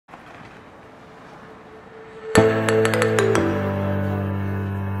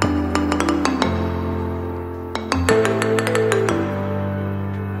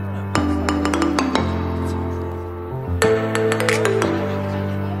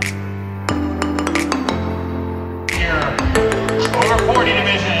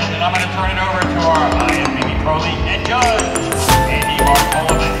I'm going to turn it over to our IFBB Pro League head judge, Andy.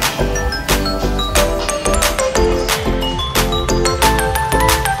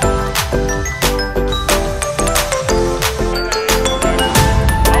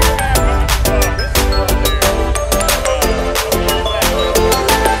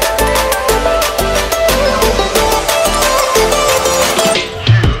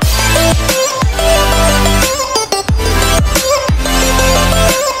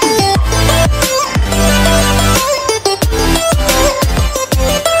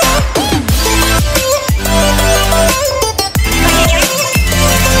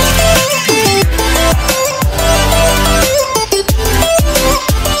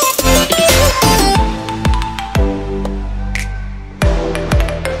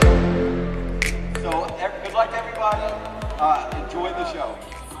 Good luck, everybody. Enjoy the show.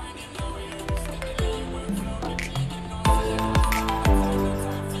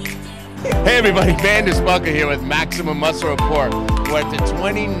 Hey everybody, Bucker here with Maximum Muscle Report. We're at the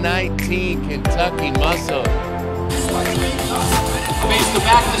 2019 Kentucky Muscle. Face the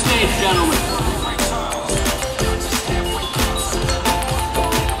back of the stage, gentlemen.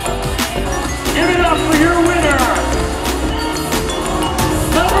 Give it up for your winner,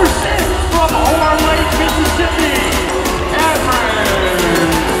 number 6 from Horn Lake, Mississippi,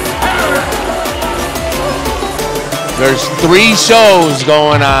 There's 3 shows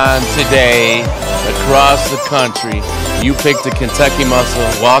going on today across the country. You picked the Kentucky Muscle,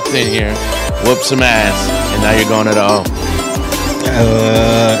 walked in here, whooped some ass, and now you're going to the O.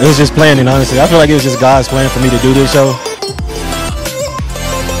 It was just planning, honestly. I feel like it was just God's plan for me to do this show.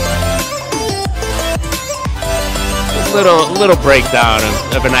 Little breakdown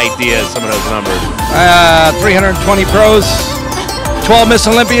of an idea of some of those numbers. 320 pros, 12 Miss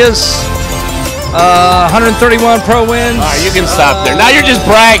Olympias, 131 pro wins. All right, you can stop there. Now you're just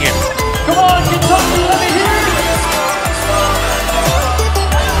bragging. Come on, Kentucky, let me hear it.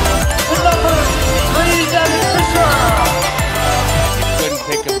 The number 3, Dennis Fisher. You couldn't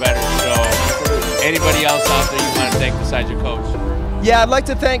pick a better show. Anybody else out there you want to thank besides your coach? Yeah, I'd like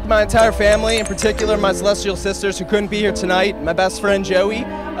to thank my entire family, in particular my celestial sisters who couldn't be here tonight, my best friend Joey.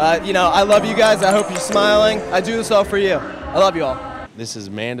 You know, I love you guys. I hope you're smiling. I do this all for you. I love you all. This is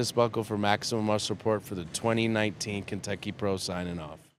Bucker for Maximum Muscle Report for the 2019 Kentucky Pro signing off.